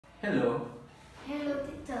Hello, Hello,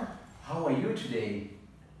 teacher. how are you today?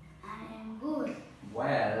 I am good.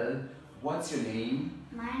 Well, what's your name?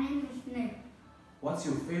 My name is Nick. What's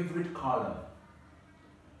your favorite color?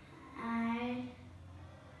 I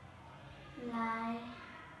like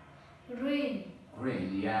green.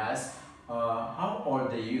 Green, yes. How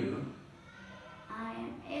old are you? I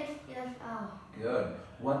am 8 years old. Good.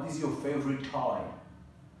 What is your favorite toy?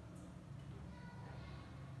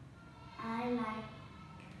 I like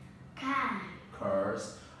car.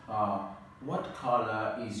 Cars. What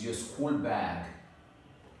color is your school bag?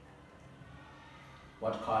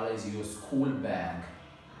 What color is your school bag?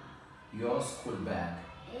 Your school bag.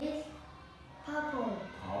 It's purple.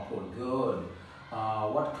 Purple, good.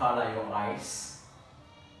 What color are your eyes?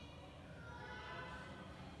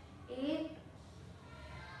 It's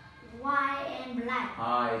white and black.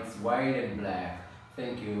 It's white and black.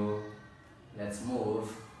 Thank you. Let's move.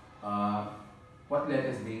 What letter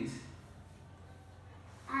is this?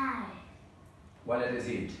 I, What letter is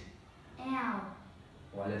it? L,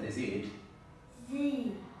 What letter is it?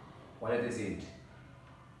 Z, What letter is it?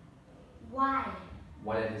 Y,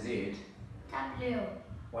 What letter is it? W,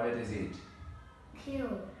 What letter is it? Q,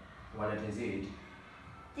 What letter is it?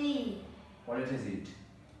 T, What letter is it?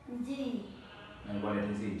 G, And what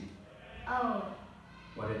letter is it? O,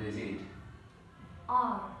 What letter is it?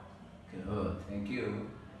 R. Good, thank you.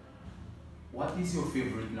 What is your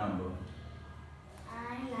favorite number?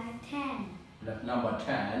 I like 10. Number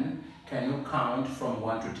 10. Can you count from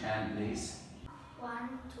 1 to 10, please?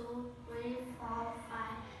 1, 2, 3, 4,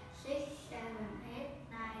 5, 6, 7, 8,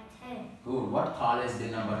 9, 10. Good. What color is the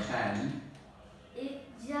number 10?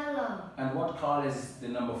 It's yellow. And what color is the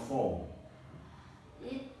number 4?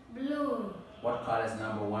 It's blue. What color is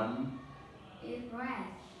number 1? It's red.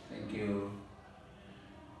 Thank you.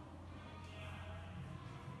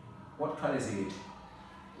 What color is it?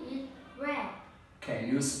 It's red. Can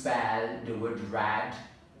you spell the word red?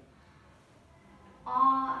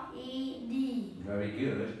 R-E-D. Very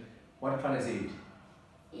good. What color is it?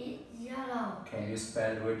 It's yellow. Can you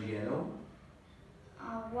spell the word yellow?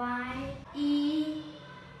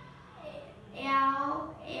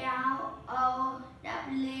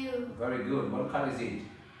 Y-E-L-L-O-W. Very good. What color is it?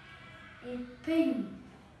 It's pink.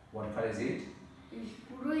 What color is it? It's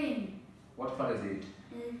green. What color is it?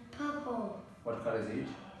 It's purple. What color is it?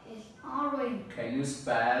 It's orange. Can you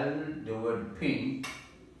spell the word pink?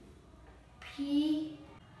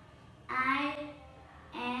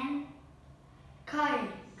 P-I-N-K.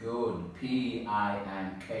 Good.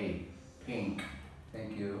 P-I-N-K. Pink.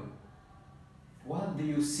 Thank you. What do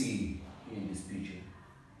you see in this picture?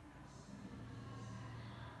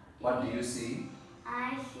 What do you see?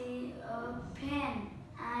 I see a pen.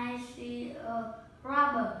 I see a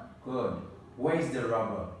rubber. Good. Where is the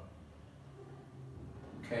rubber?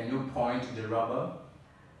 Can you point the rubber?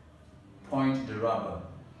 Point the rubber.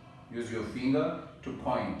 Use your finger to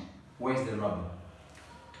point. Where's the rubber?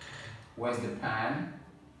 Where's the pen?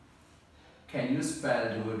 Can you spell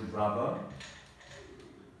the word rubber?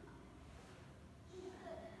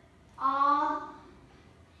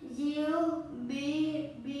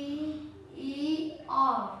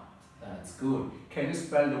 R-U-B-B-E-R. That's good. Can you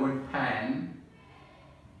spell the word pen?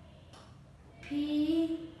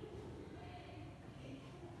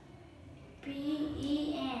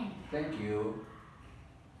 P-P-E-N. Thank you.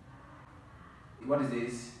 What is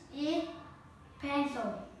this? It's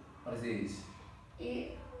pencil. What is this?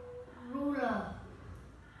 It's ruler.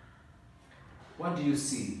 What do you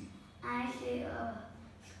see? I see a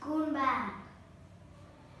school bag.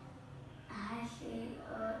 I see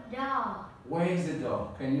a dog. Where is the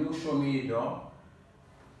door? Can you show me the door?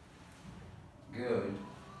 Good.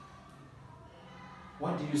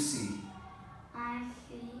 What do you see? I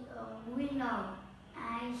see a window.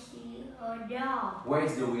 I see a dog. Where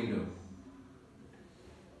is the window?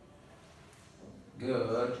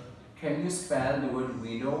 Good. Can you spell the word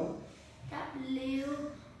window?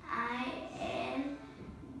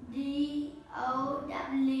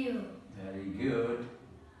 W-I-N-D-O-W. Very good.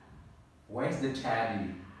 Where's the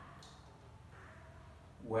teddy?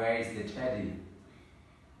 Where is the teddy?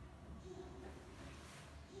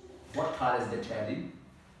 What color is the teddy?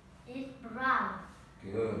 It's brown.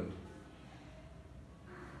 Good.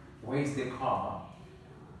 Where is the car?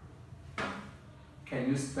 Can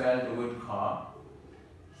you spell the word car?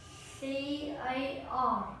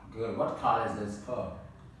 C-A-R. Good. What color is this car?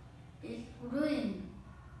 It's green.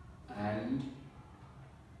 And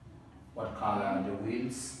what color are the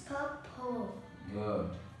wheels? Purple. Good.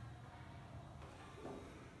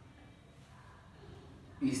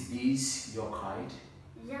 Is this your kite?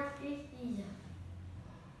 Yes, it is.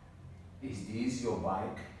 Is this your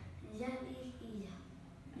bike? Yes, it is.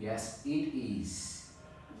 Yes, it is.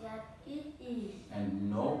 Yes, it is. And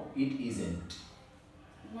no, it isn't.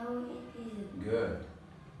 No, it isn't. Good.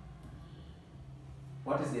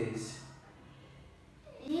 What is this?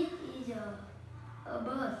 It is a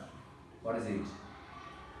bird. What is it?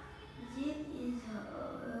 This is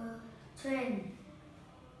a train.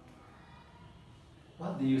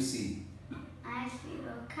 What do you see? I see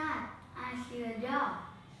a cat. I see a dog.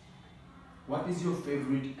 What is your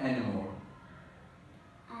favorite animal?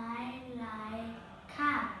 I like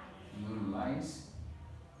cat. You lice.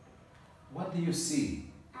 What do you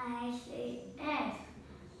see? I see egg.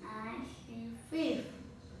 I see fish.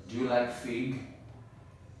 Do you like fig?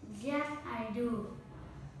 Yes, I do.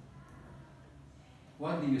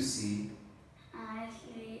 What do you see? I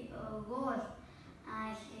see a goat.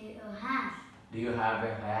 I see a hat. Do you have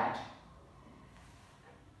a hat?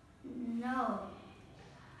 No.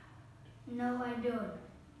 No, I don't.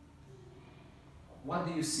 What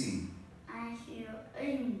do you see? I see a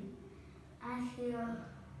ring. I see a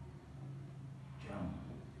Jump.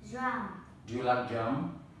 drum. Do you like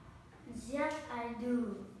jump? Yes, I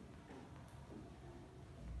do.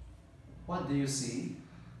 What do you see?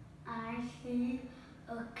 I see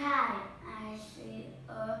a cat. I see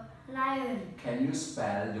a lion. Can you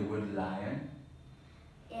spell the word lion?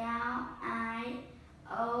 Lion.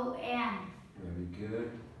 Very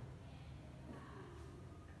good.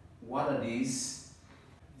 What are these?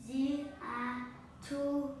 These are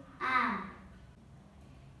two arms.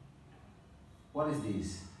 What is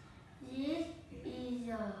this? This is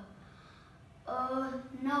a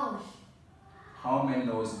nose. How many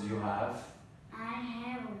noses do you have? I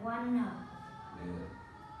have one nose. Good.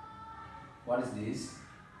 What is this?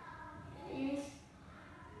 This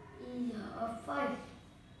is a face.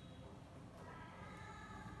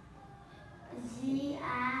 These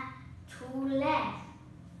are two legs.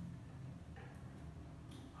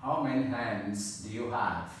 How many hands do you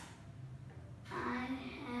have? I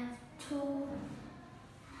have two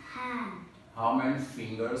hands. How many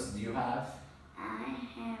fingers do you have? I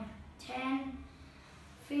have 10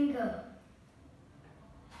 fingers.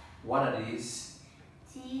 What are these?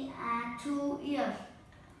 These are two ears.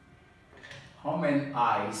 How many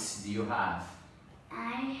eyes do you have?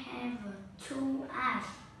 I have two eyes.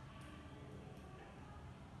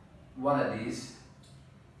 What are these?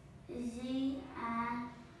 These are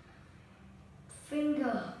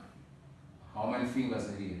fingers. How many fingers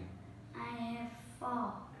are here? I have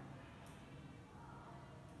 4.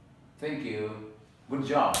 Thank you. Good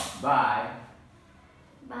job. Bye.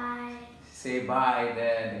 Bye. Say bye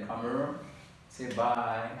then, the camera. Say bye.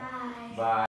 Bye. Bye.